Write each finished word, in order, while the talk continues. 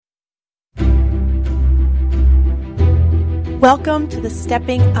Welcome to the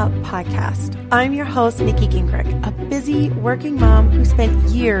Stepping Up podcast. I'm your host, Nikki Gingrich, a busy working mom who spent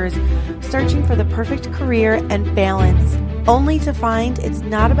years searching for the perfect career and balance, only to find it's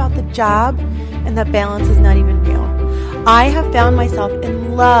not about the job and that balance is not even real. I have found myself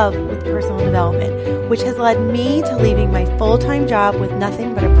in love with personal development, which has led me to leaving my full-time job with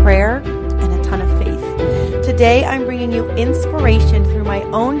nothing but a prayer and a ton of faith. Today, I'm bringing you inspiration through my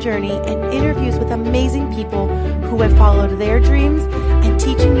own journey and interviews with amazing people who have followed their dreams and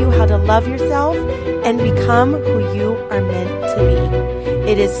teaching you how to love yourself and become who you are meant to be.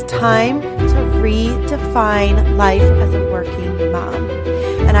 It is time to redefine life as a working mom.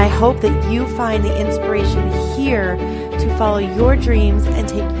 And I hope that you find the inspiration here to follow your dreams and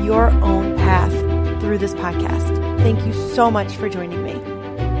take your own path through this podcast. Thank you so much for joining me.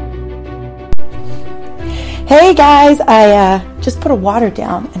 Hey guys, I just put a water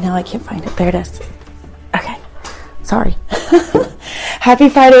down and now I can't find it. There it is. Okay, sorry. Happy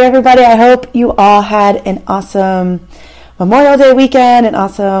Friday, everybody. I hope you all had an awesome Memorial Day weekend, an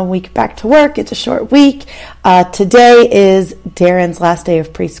awesome week back to work. It's a short week. Today is Darren's last day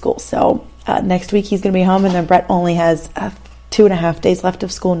of preschool. So next week he's going to be home, and then Brett only has 2.5 days left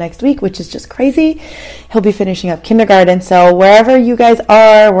of school next week, which is just crazy. He'll be finishing up kindergarten. So wherever you guys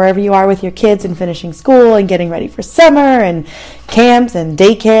are, wherever you are with your kids and finishing school and getting ready for summer and camps and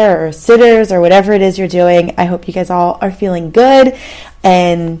daycare or sitters or whatever it is you're doing, I hope you guys all are feeling good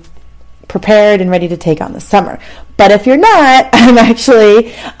and prepared and ready to take on the summer. But if you're not,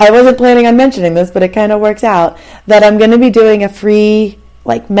 I wasn't planning on mentioning this, but it kind of works out, that I'm going to be doing a free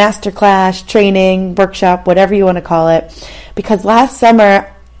masterclass, training, workshop, whatever you want to call it, because last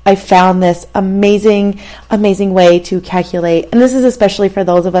summer I found this amazing way to calculate, and this is especially for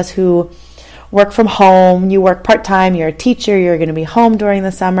those of us who work from home, you work part-time, you're a teacher, you're going to be home during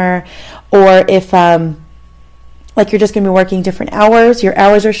the summer, or if you're just going to be working different hours, your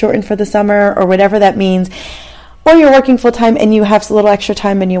hours are shortened for the summer, or whatever that means, or you're working full-time and you have a little extra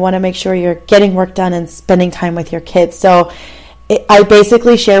time and you want to make sure you're getting work done and spending time with your kids. So I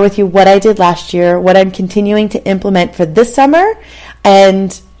basically share with you what I did last year, what I'm continuing to implement for this summer,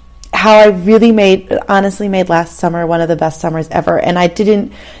 and how I really honestly made last summer one of the best summers ever. And I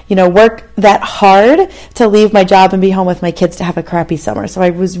didn't, work that hard to leave my job and be home with my kids to have a crappy summer. So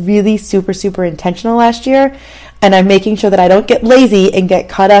I was really super, super intentional last year. And I'm making sure that I don't get lazy and get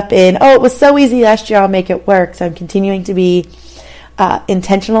caught up in, it was so easy last year, I'll make it work. So I'm continuing to be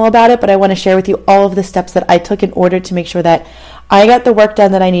intentional about it. But I want to share with you all of the steps that I took in order to make sure that I got the work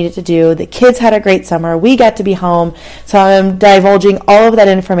done that I needed to do. The kids had a great summer. We got to be home. So I'm divulging all of that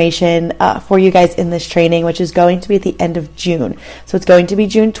information for you guys in this training, which is going to be at the end of June. So it's going to be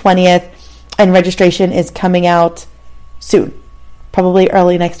June 20th, and registration is coming out soon, probably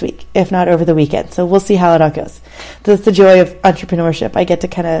early next week, if not over the weekend. So we'll see how it all goes. That's the joy of entrepreneurship. I get to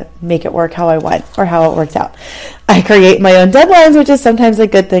kind of make it work how I want, or how it works out. I create my own deadlines, which is sometimes a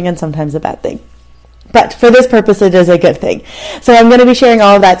good thing and sometimes a bad thing. But for this purpose, it is a good thing. So I'm going to be sharing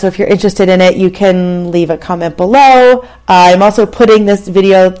all of that. So if you're interested in it, you can leave a comment below. I'm also putting this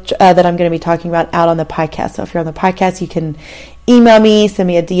video that I'm going to be talking about out on the podcast. So if you're on the podcast, you can email me, send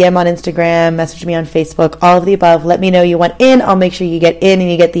me a DM on Instagram, message me on Facebook, all of the above. Let me know you want in. I'll make sure you get in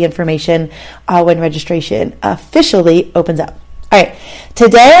and you get the information when registration officially opens up. All right.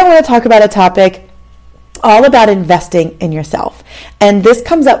 Today I want to talk about a topic all about investing in yourself. And this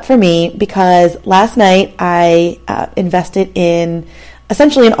comes up for me because last night I invested in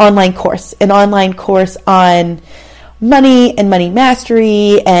essentially an online course on money and money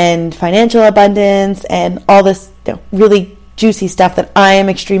mastery and financial abundance and all this really juicy stuff that I am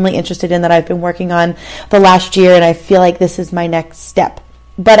extremely interested in, that I've been working on the last year, and I feel like this is my next step.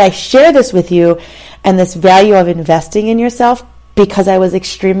 But I share this with you and this value of investing in yourself because I was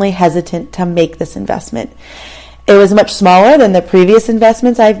extremely hesitant to make this investment. It was much smaller than the previous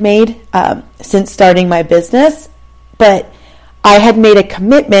investments I've made since starting my business, but I had made a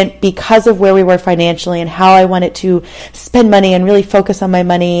commitment because of where we were financially and how I wanted to spend money and really focus on my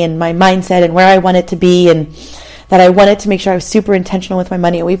money and my mindset and where I wanted to be, and that I wanted to make sure I was super intentional with my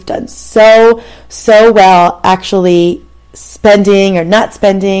money. And we've done so well actually spending or not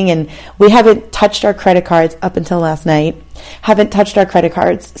spending, and we haven't touched our credit cards up until last night. Haven't touched our credit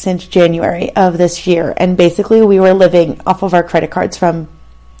cards since January of this year, and basically we were living off of our credit cards from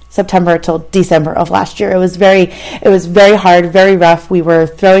September till December of last year. It was very hard, very rough. We were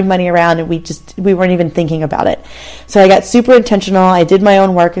throwing money around and we weren't even thinking about it. So I got super intentional. I did my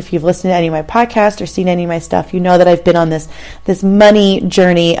own work. If you've listened to any of my podcasts or seen any of my stuff, you know that I've been on this money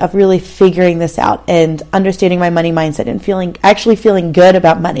journey of really figuring this out and understanding my money mindset and actually feeling good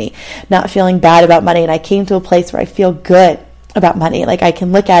about money, not feeling bad about money. And I came to a place where I feel good about money. Like I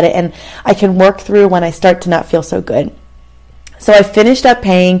can look at it and I can work through when I start to not feel so good. So I finished up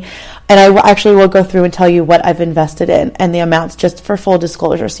paying, and I actually will go through and tell you what I've invested in and the amounts just for full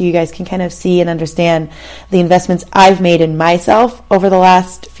disclosure, so you guys can kind of see and understand the investments I've made in myself over the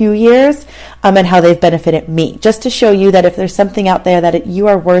last few years, and how they've benefited me, just to show you that if there's something out there that you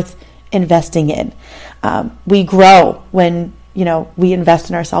are worth investing in. We grow when we invest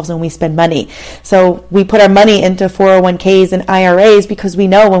in ourselves and we spend money. So we put our money into 401ks and IRAs because we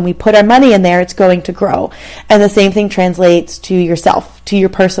know when we put our money in there, it's going to grow. And the same thing translates to yourself, to your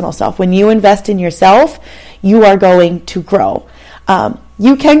personal self. When you invest in yourself, you are going to grow.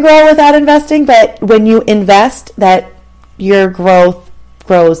 You can grow without investing, but when you invest, that your growth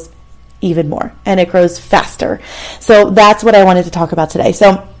grows even more and it grows faster. So that's what I wanted to talk about today.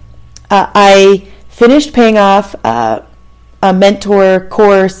 So I finished paying off a mentor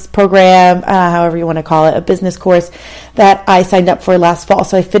course program, however you want to call it, a business course that I signed up for last fall.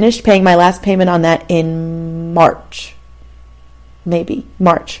 So I finished paying my last payment on that in March. So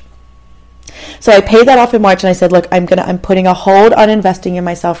I paid that off in March, and I said, look, I'm putting a hold on investing in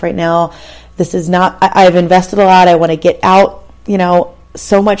myself right now. This is not, I've invested a lot. I want to get out,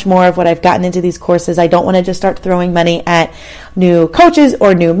 so much more of what I've gotten into these courses. I don't want to just start throwing money at new coaches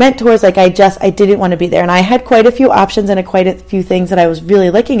or new mentors. Like I didn't want to be there. And I had quite a few options and quite a few things that I was really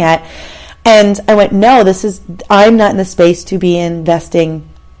looking at. And I went, no, I'm not in the space to be investing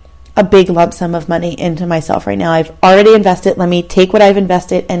a big lump sum of money into myself right now. I've already invested. Let me take what I've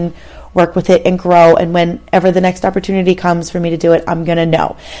invested and work with it and grow. And whenever the next opportunity comes for me to do it, I'm going to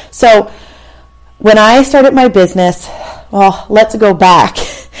know. So when I started my business, well, let's go back.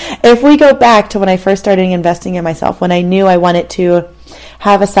 If we go back to when I first started investing in myself, when I knew I wanted to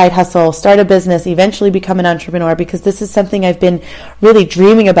have a side hustle, start a business, eventually become an entrepreneur, because this is something I've been really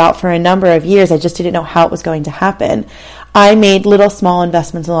dreaming about for a number of years. I just didn't know how it was going to happen. I made little small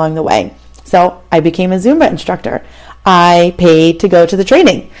investments along the way. So I became a Zumba instructor. I paid to go to the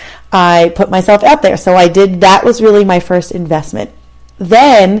training. I put myself out there. So that was really my first investment.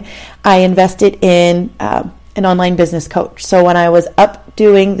 Then I invested in an online business coach. So when I was up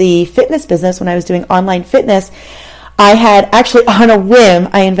doing the fitness business, when I was doing online fitness, I had actually, on a whim,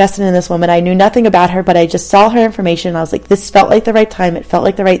 I invested in this woman. I knew nothing about her, but I just saw her information. And I was like, this felt like the right time. It felt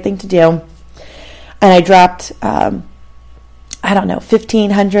like the right thing to do. And I dropped, $1,500,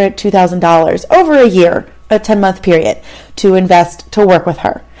 $2,000 over a year, a 10-month period, to invest, to work with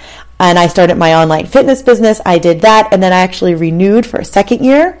her. And I started my online fitness business. I did that. And then I actually renewed for a second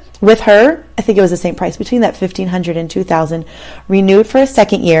year with her. I think it was the same price, between that $1,500 and $2,000, renewed for a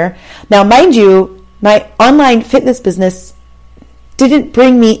second year. Now, mind you, my online fitness business didn't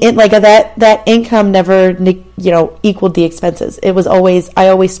bring me in, like that income never, equaled the expenses. It was I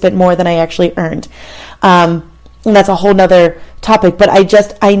always spent more than I actually earned. And that's a whole nother topic, but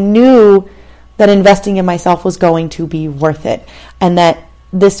I knew that investing in myself was going to be worth it, and that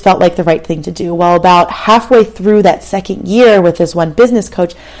this felt like the right thing to do. Well, about halfway through that second year with this one business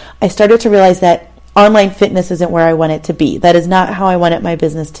coach, I started to realize that online fitness isn't where I want it to be. That is not how I wanted my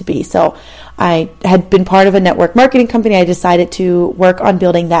business to be. So I had been part of a network marketing company. I decided to work on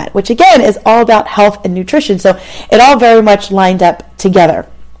building that, which again is all about health and nutrition. So it all very much lined up together.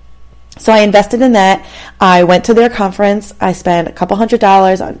 So I invested in that. I went to their conference. I spent a couple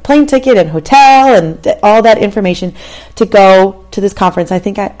 $100 on plane ticket and hotel and all that information to go to this conference. I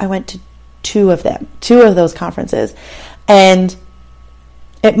think I went to two of those conferences. And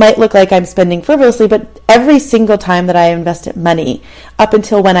it might look like I'm spending frivolously, but every single time that I invested money, up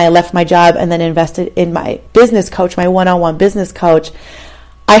until when I left my job and then invested in my business coach, my one-on-one business coach,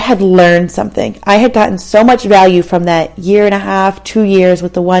 I had learned something. I had gotten so much value from that 1.5 2 years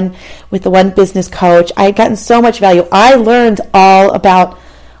with the one business coach. I had gotten so much value. I learned all about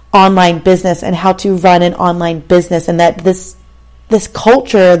online business and how to run an online business, and that this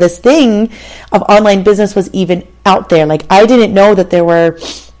culture, this thing of online business was even out there. Like, I didn't know that there were,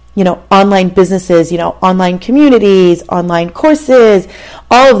 online businesses, online communities, online courses,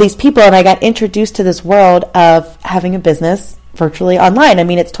 all of these people. And I got introduced to this world of having a business virtually online. I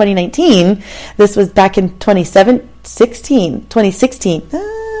mean, it's 2019. This was back in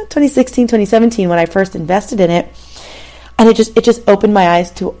 2017 when I first invested in it. And it just opened my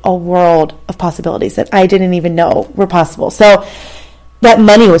eyes to a world of possibilities that I didn't even know were possible. So that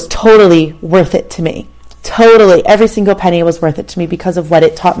money was totally worth it to me. Totally. Every single penny was worth it to me because of what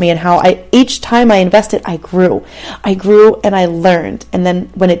it taught me and how each time I invested, I grew. I grew and I learned. And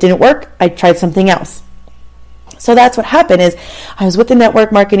then when it didn't work, I tried something else. So that's what happened. Is I was with the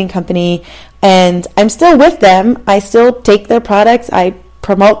network marketing company, and I'm still with them. I still take their products. I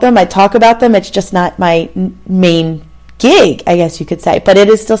promote them. I talk about them. It's just not my main gig, I guess you could say, but it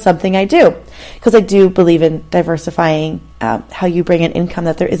is still something I do because I do believe in diversifying how you bring in income,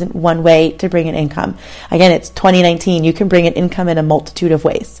 that there isn't one way to bring in income. Again, it's 2019. You can bring in income in a multitude of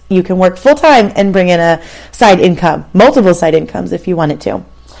ways. You can work full time and bring in a side income, multiple side incomes if you wanted to.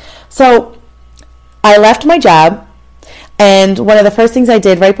 So I left my job, and one of the first things I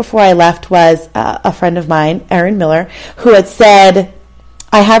did right before I left was a friend of mine, Erin Miller, who had said,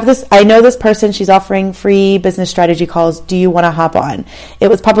 I know this person, she's offering free business strategy calls. Do you want to hop on? It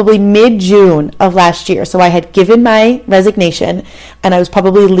was probably mid-June of last year. So I had given my resignation, and I was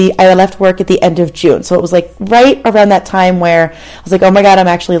I left work at the end of June. So it was like right around that time where I was like, oh my God, I'm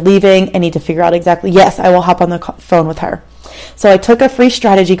actually leaving. I need to figure out exactly. Yes, I will hop on the phone with her. So I took a free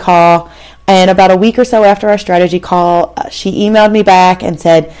strategy call, and about a week or so after our strategy call, she emailed me back and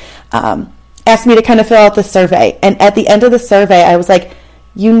said, asked me to kind of fill out the survey. And at the end of the survey, I was like,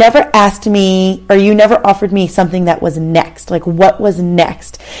 you never asked me, or you never offered me something that was next. Like, what was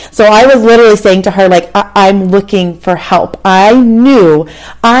next? So I was literally saying to her, like, I'm looking for help. I knew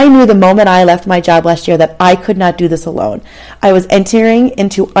the moment I left my job last year that I could not do this alone. I was entering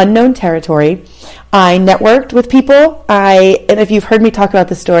into unknown territory. I networked with people. And if you've heard me talk about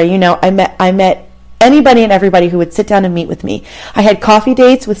this story, you know, I met anybody and everybody who would sit down and meet with me. I had coffee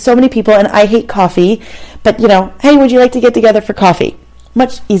dates with so many people, and I hate coffee, but, you know, hey, would you like to get together for coffee?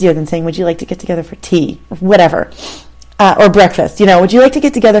 Much easier than saying, would you like to get together for tea or whatever, or breakfast? You know, would you like to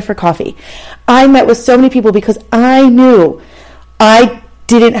get together for coffee? I met with so many people because I knew I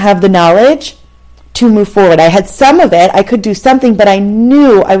didn't have the knowledge to move forward. I had some of it. I could do something, but I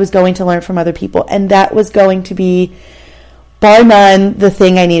knew I was going to learn from other people. And that was going to be, bar none, the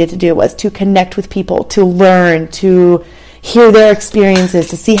thing I needed to do was to connect with people, to learn, to hear their experiences,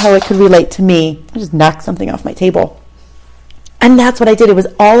 to see how it could relate to me. I just knocked something off my table. And that's what I did. It was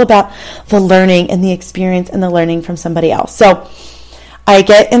all about the learning and the experience and the learning from somebody else. So I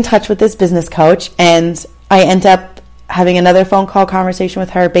get in touch with this business coach, and I end up having another phone call conversation with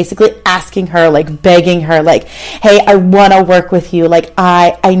her, basically asking her, like begging her, like, hey, I want to work with you. Like,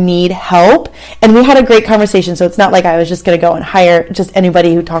 I need help. And we had a great conversation. So it's not like I was just going to go and hire just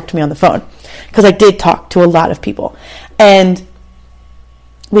anybody who talked to me on the phone, because I did talk to a lot of people. And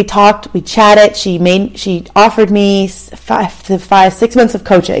we talked, we chatted. She offered me 6 months of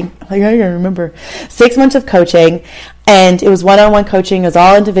coaching. Like, I gotta remember, 6 months of coaching, and it was one-on-one coaching. It was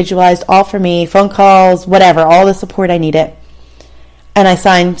all individualized, all for me, phone calls, whatever, all the support I needed. And I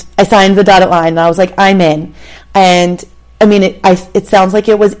signed the dotted line, and I was like, I'm in. And I mean, it sounds like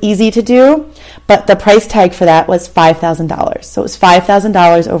it was easy to do, but the price tag for that was $5,000. So it was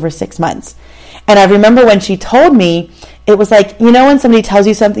 $5,000 over 6 months. And I remember when she told me, it was like, you know, when somebody tells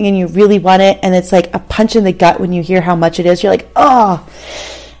you something and you really want it, and it's like a punch in the gut when you hear how much it is, you're like, oh.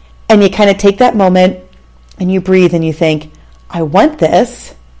 And you kind of take that moment and you breathe and you think, I want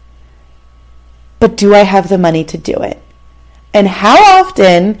this, but do I have the money to do it? And how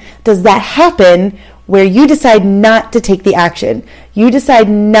often does that happen where you decide not to take the action? You decide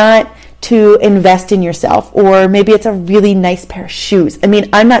not to invest in yourself, or maybe it's a really nice pair of shoes. I mean,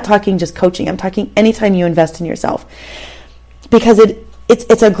 I'm not talking just coaching. I'm talking anytime you invest in yourself, because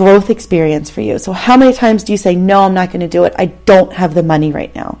it's a growth experience for you. So how many times do you say, no, I'm not going to do it. I don't have the money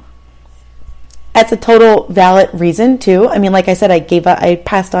right now. That's a total valid reason too. I mean, like I said, I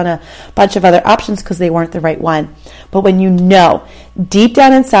passed on a bunch of other options because they weren't the right one. But when you know deep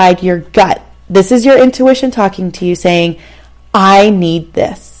down inside your gut, this is your intuition talking to you saying, I need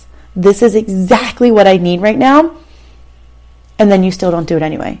this. This is exactly what I need right now. And then you still don't do it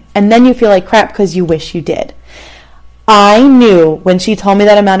anyway. And then you feel like crap because you wish you did. I knew when she told me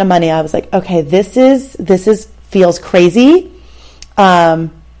that amount of money, I was like, okay, this feels crazy.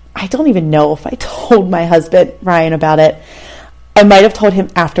 I don't even know if I told my husband, Ryan, about it. I might have told him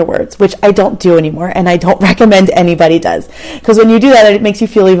afterwards, which I don't do anymore, and I don't recommend anybody does. Because when you do that, it makes you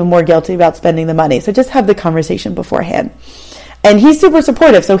feel even more guilty about spending the money. So just have the conversation beforehand. And he's super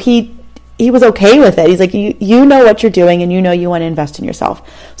supportive, so he was okay with it. He's like, you know what you're doing, and you know you want to invest in yourself.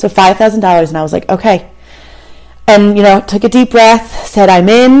 So $5,000, and I was like, okay. And, took a deep breath, said, I'm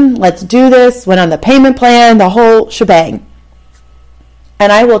in, let's do this, went on the payment plan, the whole shebang.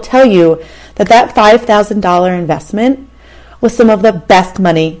 And I will tell you that $5,000 investment was some of the best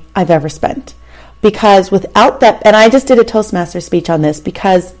money I've ever spent. Because without that, and I just did a Toastmaster speech on this,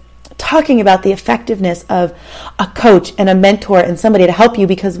 because talking about the effectiveness of a coach and a mentor and somebody to help you,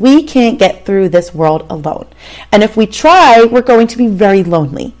 because we can't get through this world alone. And if we try, we're going to be very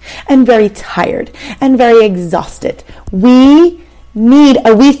lonely and very tired and very exhausted. We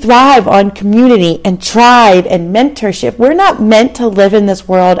thrive on community and tribe and mentorship. We're not meant to live in this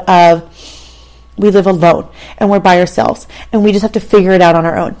world of we live alone and we're by ourselves and we just have to figure it out on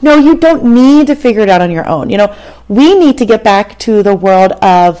our own. No, you don't need to figure it out on your own. We need to get back to the world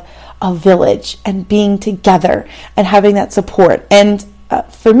of a village and being together and having that support. And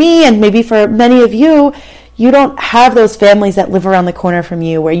for me, and maybe for many of you, you don't have those families that live around the corner from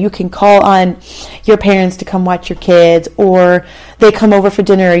you where you can call on your parents to come watch your kids, or they come over for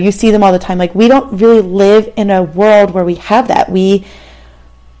dinner, or you see them all the time. Like, we don't really live in a world where we have that. We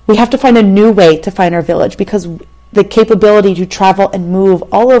have to find a new way to find our village, because the capability to travel and move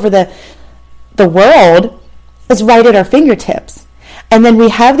all over the world is right at our fingertips. And then we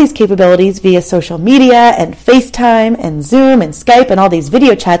have these capabilities via social media and FaceTime and Zoom and Skype and all these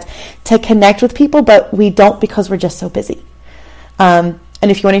video chats to connect with people, but we don't, because we're just so busy. And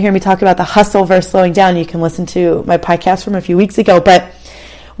if you want to hear me talk about the hustle versus slowing down, you can listen to my podcast from a few weeks ago. But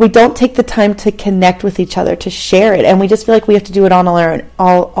we don't take the time to connect with each other, to share it. And we just feel like we have to do it all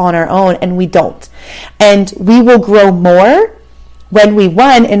on our own, and we don't. And we will grow more when we,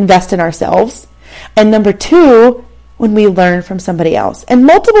 one, invest in ourselves, and number two, when we learn from somebody else, and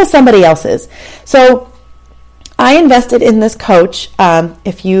multiple somebody else's. So I invested in this coach.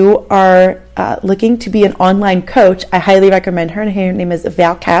 If you are looking to be an online coach, I highly recommend her. And her name is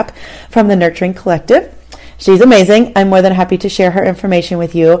Val Cap from the Nurturing Collective. She's amazing. I'm more than happy to share her information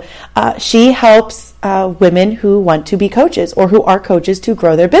with you. She helps women who want to be coaches or who are coaches to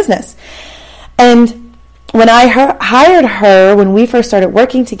grow their business. And when I hired her, when we first started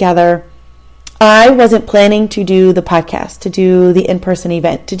working together, I wasn't planning to do the podcast, to do the in-person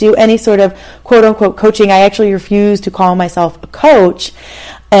event, to do any sort of quote-unquote coaching. I actually refused to call myself a coach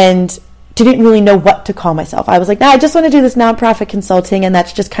and didn't really know what to call myself. I was like, I just want to do this nonprofit consulting, and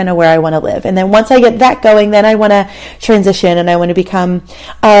that's just kind of where I want to live. And then once I get that going, then I want to transition, and I want to become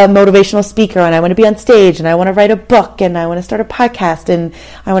a motivational speaker, and I want to be on stage, and I want to write a book, and I want to start a podcast, and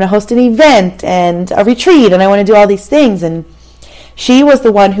I want to host an event and a retreat, and I want to do all these things. And she was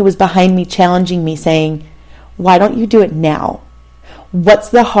the one who was behind me, challenging me, saying, why don't you do it now? What's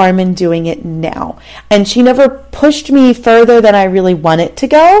the harm in doing it now? And she never pushed me further than I really wanted to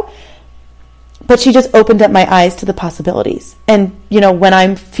go, but she just opened up my eyes to the possibilities. And, when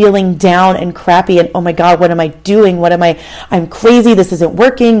I'm feeling down and crappy and, oh my God, what am I doing? I'm crazy. This isn't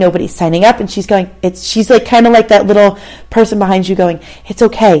working. Nobody's signing up. And she's like kind of like that little person behind you going, it's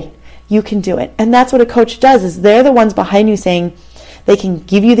okay. You can do it. And that's what a coach does, is they're the ones behind you saying, they can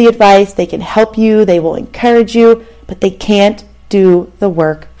give you the advice, they can help you, they will encourage you, but they can't do the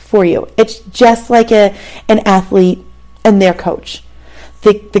work for you. It's just like an athlete and their coach.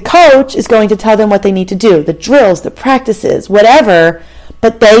 The coach is going to tell them what they need to do, the drills, the practices, whatever,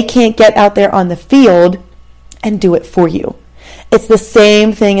 but they can't get out there on the field and do it for you. It's the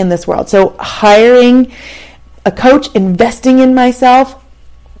same thing in this world. So hiring a coach, investing in myself,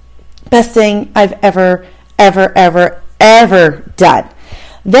 best thing I've ever done.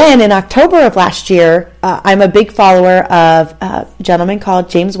 Then in October of last year, I'm a big follower of a gentleman called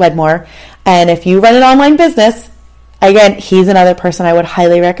James Wedmore. And if you run an online business, again, he's another person I would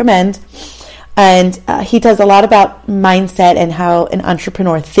highly recommend. And he does a lot about mindset and how an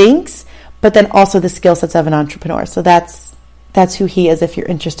entrepreneur thinks, but then also the skill sets of an entrepreneur. So that's who he is if you're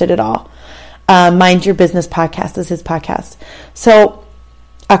interested at all. Mind Your Business podcast is his podcast. So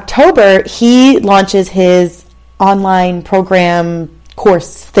October, he launches his online program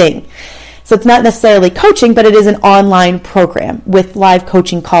course thing. So it's not necessarily coaching, but it is an online program with live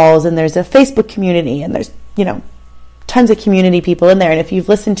coaching calls, and there's a Facebook community, and there's, tons of community people in there. And if you've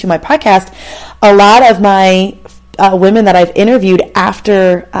listened to my podcast, a lot of my women that I've interviewed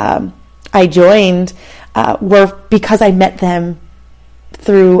after I joined were because I met them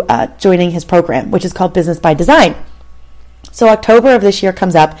through joining his program, which is called Business by Design. So October of this year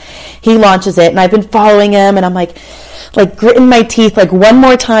comes up, he launches it, and I've been following him, and I'm like gritting my teeth, one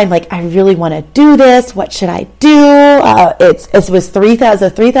more time, I really want to do this. What should I do? It was a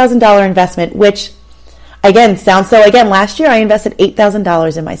 $3,000 investment, which again sounds so. Again, last year I invested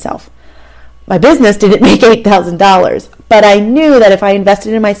 $8,000 in myself. My business didn't make $8,000, but I knew that if I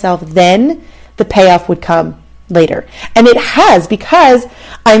invested in myself, then the payoff would come later, and it has, because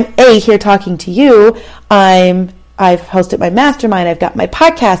I'm here talking to you. I've hosted my mastermind. I've got my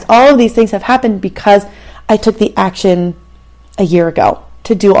podcast. All of these things have happened because I took the action a year ago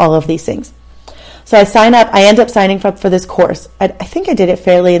to do all of these things. So I end up signing up for this course. I think I did it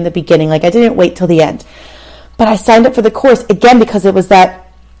fairly in the beginning. I didn't wait till the end. But I signed up for the course, again, because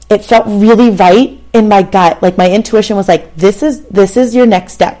it felt really right in my gut. My intuition was this is your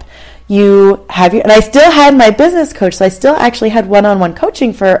next step. And I still had my business coach, so I still actually had one-on-one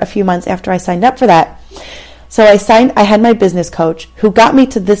coaching for a few months after I signed up for that. So I had my business coach who got me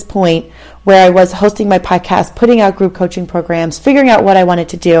to this point where I was hosting my podcast, putting out group coaching programs, figuring out what I wanted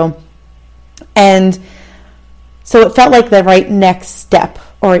to do. And so it felt like the right next step,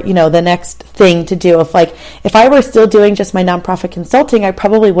 or, the next thing to do. If I were still doing just my nonprofit consulting, I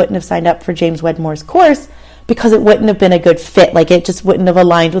probably wouldn't have signed up for James Wedmore's course because it wouldn't have been a good fit. It just wouldn't have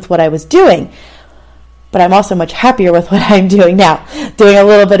aligned with what I was doing. But I'm also much happier with what I'm doing now, doing a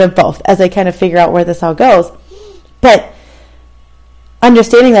little bit of both as I kind of figure out where this all goes. But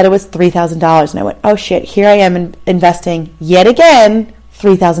understanding that it was $3,000, and I went, oh shit, here I am investing yet again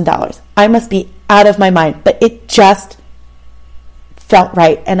 $3,000. I must be out of my mind. But it just felt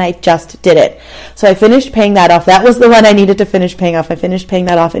right, and I just did it. So I finished paying that off. That was the one I needed to finish paying off. I finished paying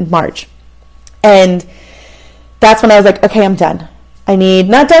that off in March. And that's when I was like, okay, I'm done.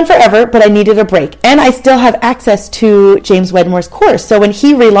 Not done forever, but I needed a break. And I still have access to James Wedmore's course. So when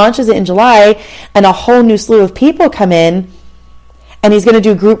he relaunches it in July and a whole new slew of people come in and he's going to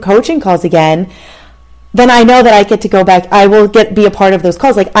do group coaching calls again, then I know that I get to go back. I will be a part of those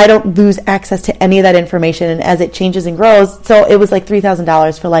calls. I don't lose access to any of that information. And as it changes and grows, so it was like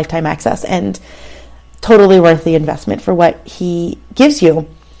 $3,000 for lifetime access, and totally worth the investment for what he gives you.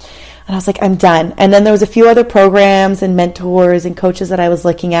 And I was like, I'm done. And then there was a few other programs and mentors and coaches that I was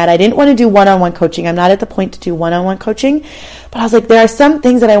looking at. I didn't want to do one-on-one coaching. I'm not at the point to do one-on-one coaching. But I was like, there are some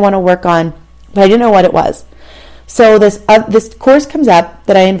things that I want to work on, but I didn't know what it was. So this course comes up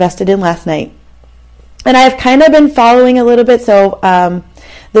that I invested in last night. And I've kind of been following a little bit. So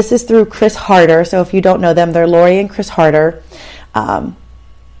this is through Chris Harder. So if you don't know them, they're Lori and Chris Harder.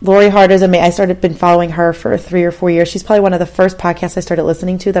 Lori Harder's amazing. I started been following her for 3 or 4 years. She's probably one of the first podcasts I started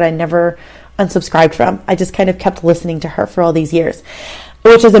listening to that I never unsubscribed from. I just kind of kept listening to her for all these years,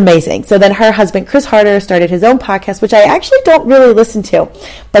 which is amazing. So then her husband, Chris Harder, started his own podcast, which I actually don't really listen to,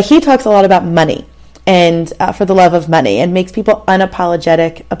 but he talks a lot about money and for the love of money, and makes people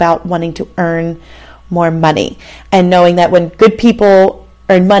unapologetic about wanting to earn more money and knowing that when good people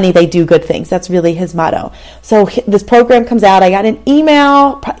earn money, they do good things. That's really his motto. So this program comes out. I got an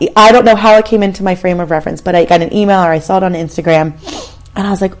email. I don't know how it came into my frame of reference, but I got an email, or I saw it on Instagram, and I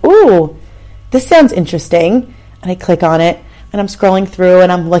was like, ooh, this sounds interesting. And I click on it, and I'm scrolling through,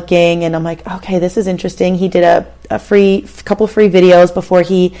 and I'm looking, and I'm like, okay, this is interesting. He did a couple free videos before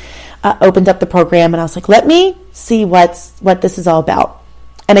he opened up the program, and I was like, let me see what this is all about.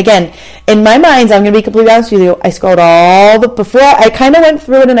 And again, in my mind, I'm going to be completely honest with you, I scrolled before I kind of went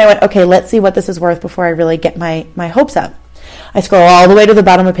through it, and I went, okay, let's see what this is worth before I really get my hopes up. I scroll all the way to the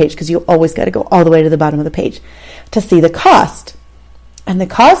bottom of the page, because you always got to go all the way to the bottom of the page to see the cost. And the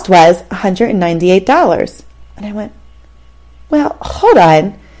cost was $198. And I went, well, hold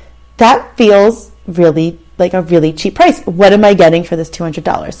on. That feels really like a really cheap price. What am I getting for this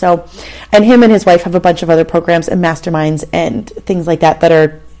 $200? So, and him and his wife have a bunch of other programs and masterminds and things like that are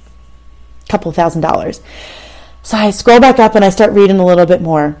a couple $1,000s. So I scroll back up and I start reading a little bit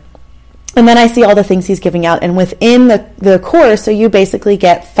more. And then I see all the things he's giving out. And within the course, so you basically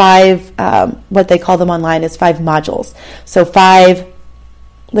get 5, what they call them online is 5 modules. So 5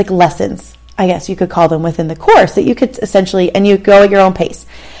 like lessons, I guess you could call them, within the course that you could essentially, and you go at your own pace.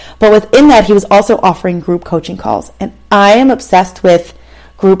 But within that, he was also offering group coaching calls. And I am obsessed with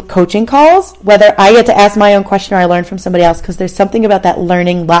group coaching calls, whether I get to ask my own question or I learn from somebody else, because there's something about that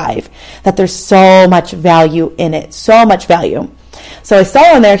learning live, that there's so much value in it, so much value. So I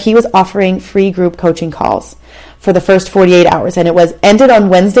saw on there he was offering free group coaching calls for the first 48 hours. And it was ended on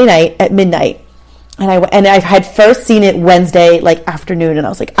Wednesday night at midnight. And I had first seen it Wednesday afternoon, and I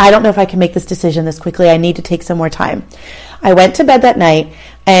was like, I don't know if I can make this decision this quickly. I need to take some more time. I went to bed that night,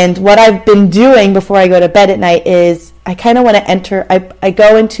 and what I've been doing before I go to bed at night is I kind of want to enter, I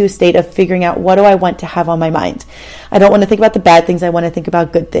go into a state of figuring out what do I want to have on my mind. I don't want to think about the bad things. I want to think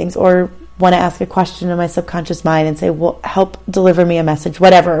about good things, or want to ask a question in my subconscious mind and say, well, help deliver me a message,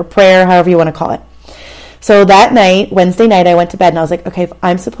 whatever, or prayer, however you want to call it. So that night, Wednesday night, I went to bed and I was like, okay, if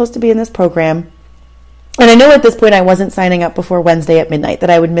I'm supposed to be in this program, and I knew at this point I wasn't signing up before Wednesday at midnight, that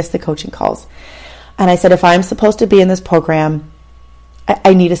I would miss the coaching calls. And I said, if I'm supposed to be in this program,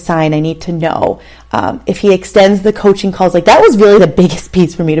 I need a sign. I need to know. If he extends the coaching calls, that was really the biggest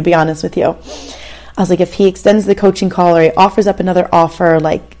piece for me, to be honest with you. I was like, if he extends the coaching call or he offers up another offer,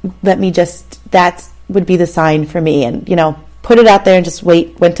 that would be the sign for me. And, put it out there and just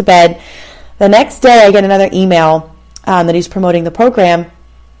went to bed. The next day I get another email that he's promoting the program,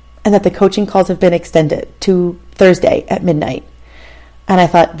 and that the coaching calls have been extended to Thursday at midnight. And I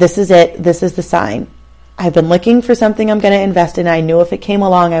thought, this is it. This is the sign. I've been looking for something I'm going to invest in. I knew if it came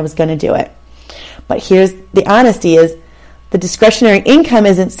along, I was going to do it. But here's the honesty is, The discretionary income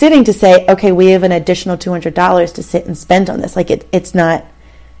isn't sitting to say, okay, we have an additional $200 to sit and spend on this. Like it's not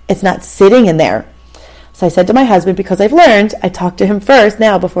sitting in there. So I said to my husband, because I've learned, I talk to him first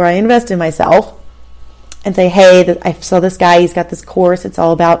now before I invest in myself and say, hey, I saw this guy, he's got this course. It's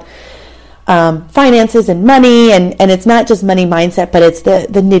all about finances and money, and it's not just money mindset, but it's the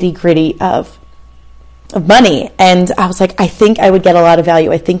nitty gritty of money. And I was like, I think I would get a lot of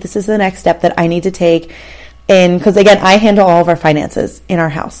value. I think this is the next step that I need to take. And because again, I handle all of our finances in our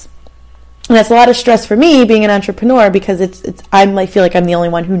house. And that's a lot of stress for me being an entrepreneur, because I feel like I'm the only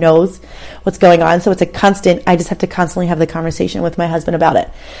one who knows what's going on. So it's a constant, I just have to constantly have the conversation with my husband about it.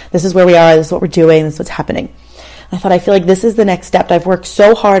 This is where we are. This is what we're doing. This is what's happening. I thought, I feel like this is the next step. I've worked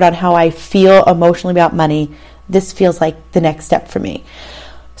so hard on how I feel emotionally about money. This feels like the next step for me.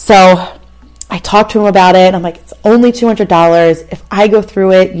 So I talked to him about it. I'm like, it's only $200. If I go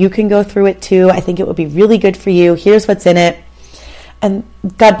through it, you can go through it too. I think it would be really good for you. Here's what's in it. And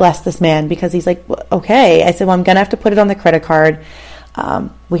God bless this man, because he's like, well, okay. I said, well, I'm going to have to put it on the credit card.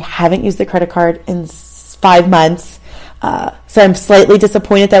 We haven't used the credit card in 5 months. So I'm slightly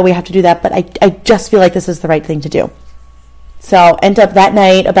disappointed that we have to do that, but I just feel like this is the right thing to do. So end up that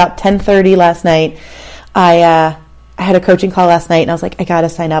night, about 10:30 last night, I had a coaching call last night, and I was like, I got to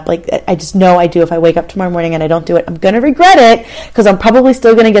sign up. Like, I just know I do. If I wake up tomorrow morning and I don't do it, I'm going to regret it, because I'm probably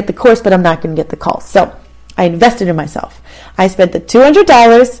still going to get the course, but I'm not going to get the call. So I invested in myself. I spent the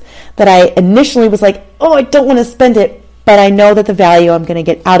 $200 that I initially was like, oh, I don't want to spend it, but I know that the value I'm going to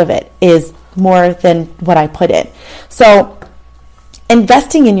get out of it is more than what I put in. So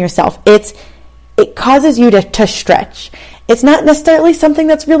investing in yourself, it causes you to stretch. It's not necessarily something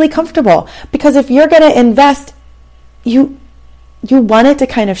that's really comfortable, because if you're going to invest, you want it to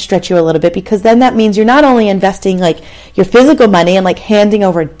kind of stretch you a little bit, because then that means you're not only investing like your physical money and like handing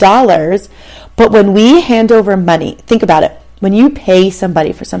over dollars, but when we hand over money, think about it. When you pay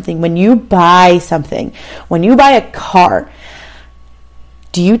somebody for something, when you buy something, when you buy a car,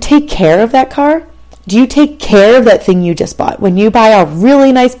 do you take care of that car? Do you take care of that thing you just bought? When you buy a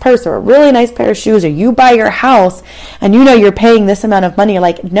really nice purse or a really nice pair of shoes, or you buy your house and you know you're paying this amount of money, you're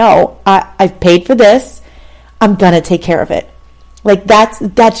like, no, I've paid for this. I'm going to take care of it. Like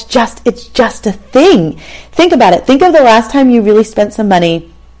it's just a thing. Think about it. Think of the last time you really spent some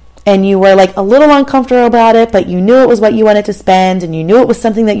money and you were like a little uncomfortable about it, but you knew it was what you wanted to spend, and you knew it was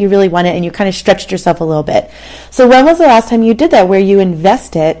something that you really wanted, and you kind of stretched yourself a little bit. So when was the last time you did that, where you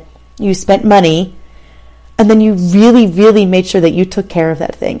invested, you spent money, and then you really, really made sure that you took care of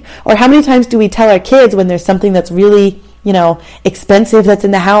that thing? Or how many times do we tell our kids when there's something that's really, expensive that's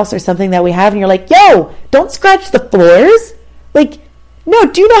in the house, or something that we have, and you're like, yo, don't scratch the floors. Like,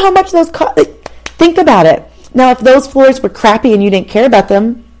 no, do you know how much those cost? Like, think about it. Now, if those floors were crappy and you didn't care about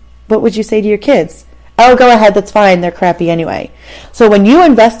them, what would you say to your kids? Oh, go ahead, that's fine, they're crappy anyway. So when you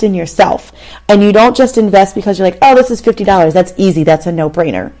invest in yourself, and you don't just invest because you're like, oh, this is $50, that's easy, that's a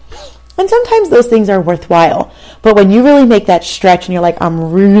no-brainer. And sometimes those things are worthwhile. But when you really make that stretch and you're like,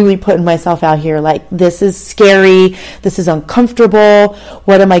 I'm really putting myself out here, like, this is scary, this is uncomfortable,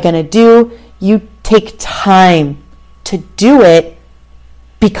 what am I going to do? You take time to do it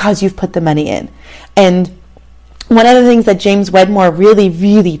because you've put the money in. And one of the things that James Wedmore really,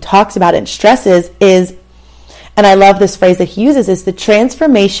 really talks about and stresses is, and I love this phrase that he uses, is the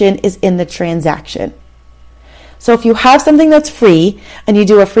transformation is in the transaction. So if you have something that's free, and you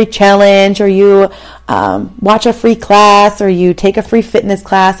do a free challenge, or you watch a free class, or you take a free fitness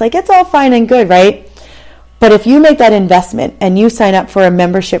class, like, it's all fine and good, right? But if you make that investment and you sign up for a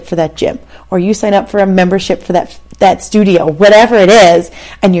membership for that gym, or you sign up for a membership for that studio, whatever it is,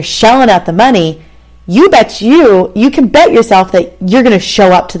 and you're shelling out the money, you can bet yourself that you're going to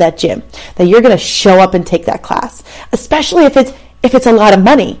show up to that gym, that you're going to show up and take that class, especially if it's a lot of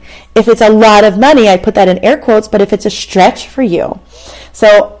money. If it's a lot of money, I put that in air quotes, but if it's a stretch for you.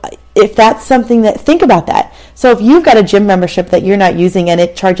 So if that's something that, think about that. So if you've got a gym membership that you're not using and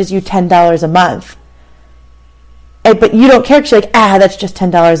it charges you $10 a month, but you don't care, because you're like, that's just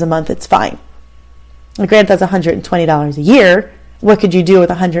 $10 a month, it's fine. Well, granted, that's $120 a year. What could you do with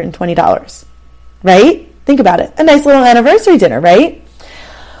 $120? Right? Think about it. A nice little anniversary dinner, right?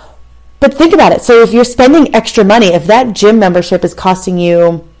 But think about it. So if you're spending extra money, if that gym membership is costing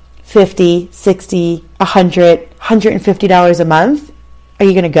you $50, $60, $100, $150 a month, are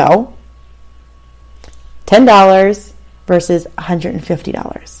you going to go? $10 versus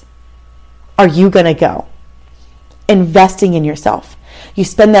 $150. Are you going to go? Investing in yourself. You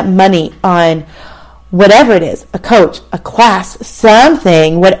spend that money on whatever it is, a coach, a class,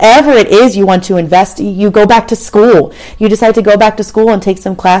 something, whatever it is you want to invest, you go back to school. You decide to go back to school and take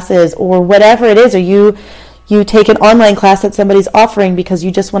some classes, or whatever it is, or you You take an online class that somebody's offering because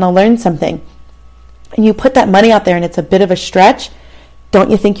you just want to learn something. And you put that money out there and it's a bit of a stretch. Don't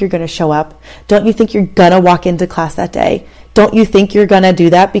you think you're going to show up? Don't you think you're going to walk into class that day? Don't you think you're going to do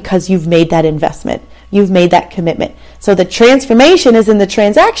that because you've made that investment? You've made that commitment. So the transformation is in the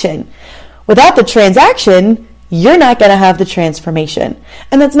transaction. Without the transaction, you're not going to have the transformation.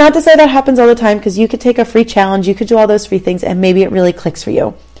 And that's not to say that happens all the time, because you could take a free challenge, you could do all those free things, and maybe it really clicks for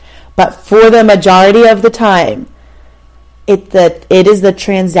you. But for the majority of the time, it is the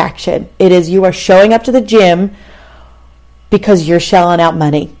transaction. It is you are showing up to the gym because you're shelling out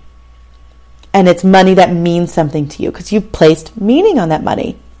money. And it's money that means something to you because you've placed meaning on that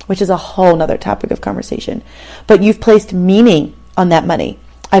money, which is a whole nother topic of conversation. But you've placed meaning on that money.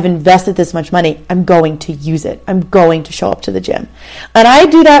 I've invested this much money. I'm going to use it. I'm going to show up to the gym. And I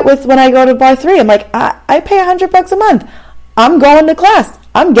do that with when I go to Bar 3. I'm like, I pay $100 a month. I'm going to class.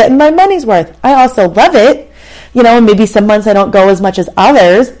 I'm getting my money's worth. I also love it. Maybe some months I don't go as much as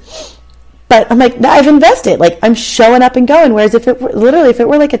others. But I'm like, I've invested. Like, I'm showing up and going. Whereas if it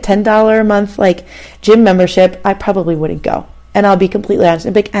were like a $10 a month like gym membership, I probably wouldn't go. And I'll be completely honest.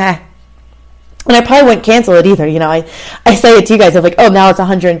 I'd be like, And I probably wouldn't cancel it either. I say it to you guys. I'm like, oh, now it's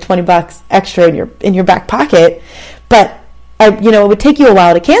 $120 extra in your back pocket. But it would take you a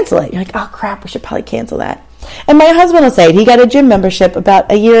while to cancel it. You're like, oh crap, we should probably cancel that. And my husband will say it. He got a gym membership about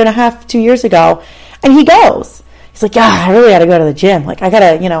 1.5 to 2 years ago, and he goes. He's like, I really got to go to the gym. Like, I got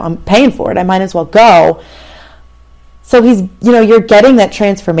to, I'm paying for it. I might as well go. So he's, you're getting that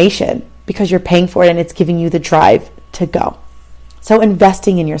transformation because you're paying for it and it's giving you the drive to go. So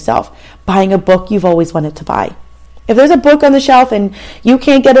investing in yourself, buying a book you've always wanted to buy. If there's a book on the shelf and you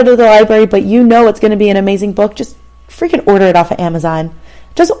can't get it at the library, but it's going to be an amazing book, just freaking order it off of Amazon.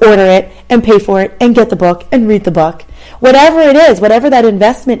 Just order it and pay for it and get the book and read the book. Whatever it is, whatever that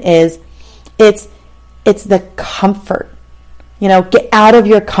investment is, it's the comfort. Get out of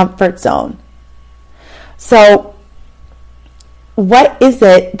your comfort zone. So what is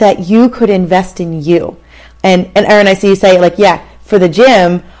it that you could invest in you? And Erin, I see you say, like, yeah, for the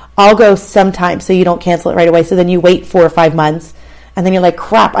gym, I'll go sometime so you don't cancel it right away. So then you wait 4 or 5 months and then you're like,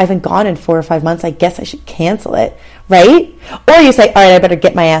 crap, I haven't gone in 4 or 5 months. I guess I should cancel it, right? Or you say, all right, I better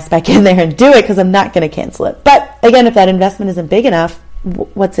get my ass back in there and do it because I'm not going to cancel it. But again, if that investment isn't big enough,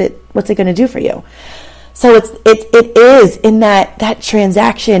 what's it going to do for you? So it is in that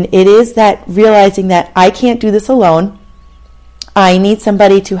transaction. It is that realizing that I can't do this alone. I need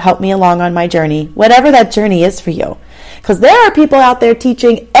somebody to help me along on my journey, whatever that journey is for you. Because there are people out there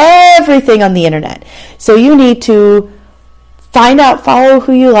teaching everything on the internet. So you need to find out, follow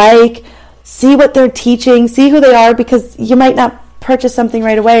who you like, see what they're teaching, see who they are, because you might not purchase something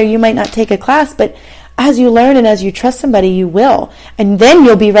right away or you might not take a class, but as you learn and as you trust somebody, you will. And then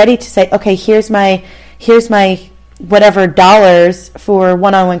you'll be ready to say, okay, here's my whatever dollars for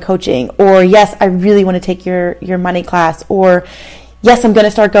one-on-one coaching, or yes, I really want to take your money class, or yes, I'm going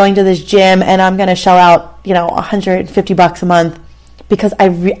to start going to this gym and I'm going to shell out, $150 a month because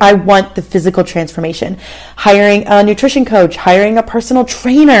I want the physical transformation. Hiring a nutrition coach, hiring a personal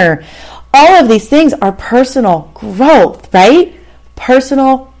trainer, all of these things are personal growth, right?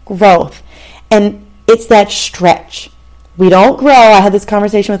 Personal growth. And it's that stretch. We don't grow. I had this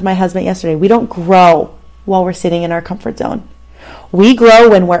conversation with my husband yesterday. We don't grow while we're sitting in our comfort zone. We grow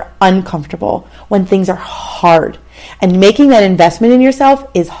when we're uncomfortable, when things are hard. And making that investment in yourself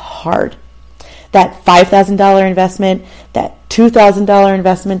is hard. That $5,000 investment, that $2,000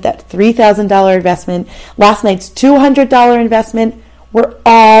 investment, that $3,000 investment, last night's $200 investment, were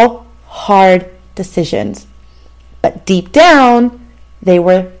all hard decisions. But deep down, they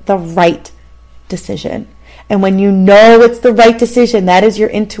were the right decision. And when you know it's the right decision, that is your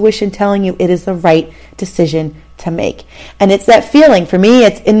intuition telling you it is the right decision to make. And it's that feeling. For me,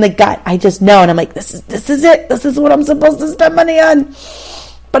 it's in the gut. I just know. And I'm like, this is it. This is what I'm supposed to spend money on.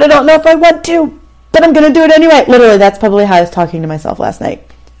 But I don't know if I want to. But I'm going to do it anyway. Literally, that's probably how I was talking to myself last night.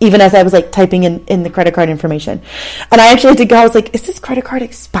 Even as I was like typing in the credit card information. And I actually had to go. I was like, is this credit card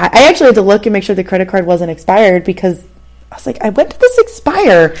expired? I actually had to look and make sure the credit card wasn't expired, because I was like, when did this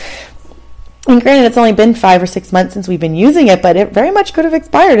expire? And granted, it's only been 5 or 6 months since we've been using it, but it very much could have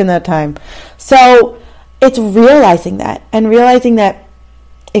expired in that time. So it's realizing that, and realizing that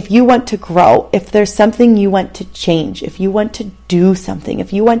if you want to grow, if there's something you want to change, if you want to do something,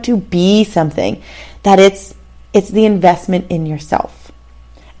 if you want to be something, that it's the investment in yourself.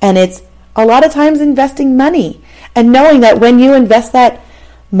 And it's a lot of times investing money and knowing that when you invest that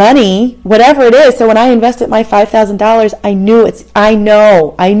money, whatever it is. So when I invested my $5,000, I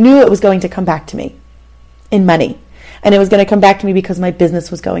knew it was going to come back to me in money. And it was going to come back to me because my business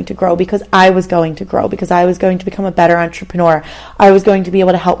was going to grow, because I was going to grow, because I was going to become a better entrepreneur. I was going to be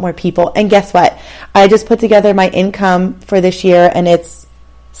able to help more people. And guess what? I just put together my income for this year, and it's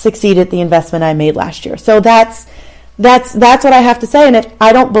succeeded the investment I made last year. So that's what I have to say. And if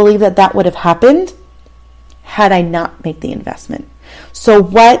I don't believe that would have happened had I not made the investment. So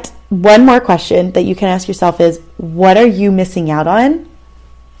one more question that you can ask yourself is, what are you missing out on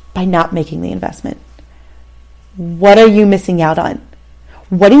by not making the investment? What are you missing out on?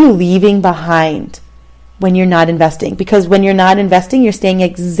 What are you leaving behind when you're not investing? Because when you're not investing, you're staying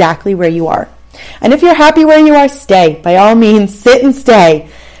exactly where you are. And if you're happy where you are, stay. By all means, sit and stay.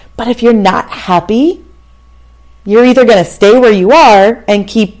 But if you're not happy, you're either going to stay where you are and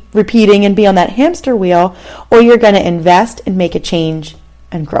keep repeating and be on that hamster wheel, or you're going to invest and make a change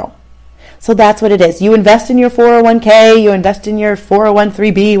and grow. So that's what it is. You invest in your 401k, you invest in your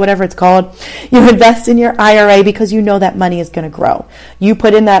 401(b), whatever it's called. You invest in your IRA because you know that money is going to grow. You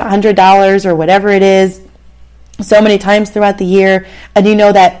put in that $100 or whatever it is so many times throughout the year, and you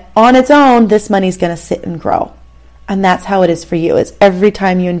know that on its own, this money is going to sit and grow. And that's how it is for you. Is every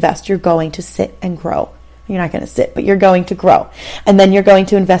time you invest, you're going to sit and grow. You're not going to sit, but you're going to grow. And then you're going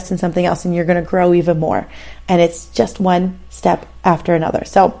to invest in something else, and you're going to grow even more. And it's just one step after another.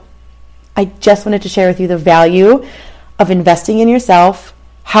 So I just wanted to share with you the value of investing in yourself,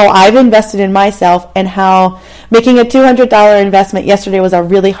 how I've invested in myself, and how making a $200 investment yesterday was a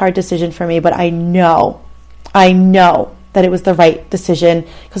really hard decision for me, but I know that it was the right decision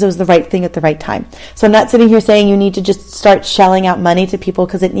because it was the right thing at the right time. So I'm not sitting here saying you need to just start shelling out money to people,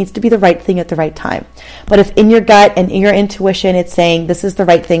 because it needs to be the right thing at the right time. But if in your gut and in your intuition it's saying this is the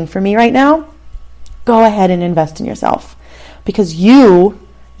right thing for me right now, go ahead and invest in yourself, because you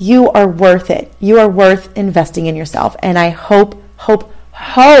are worth it. You are worth investing in yourself. And I hope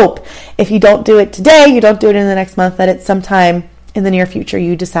if you don't do it today, you don't do it in the next month, that at some time in the near future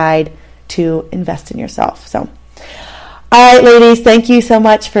you decide to invest in yourself. So all right, ladies, thank you so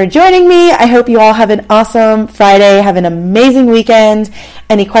much for joining me. I hope you all have an awesome Friday. Have an amazing weekend.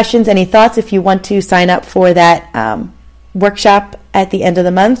 Any questions, any thoughts? If you want to sign up for that workshop at the end of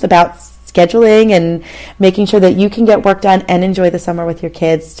the month about scheduling and making sure that you can get work done and enjoy the summer with your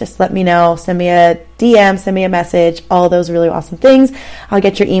kids, just let me know. Send me a DM, send me a message, all those really awesome things. I'll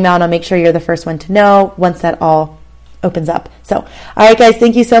get your email, and I'll make sure you're the first one to know once that all opens up. So, all right, guys,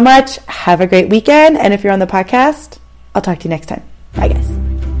 thank you so much. Have a great weekend. And if you're on the podcast, I'll talk to you next time. Bye, guys.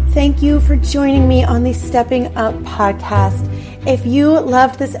 Thank you for joining me on the Stepping Up podcast. If you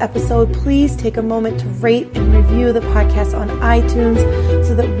loved this episode, please take a moment to rate and review the podcast on iTunes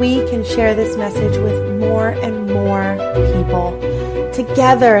so that we can share this message with more and more people.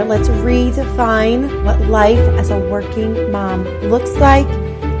 Together, let's redefine what life as a working mom looks like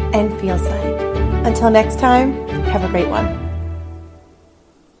and feels like. Until next time, have a great one.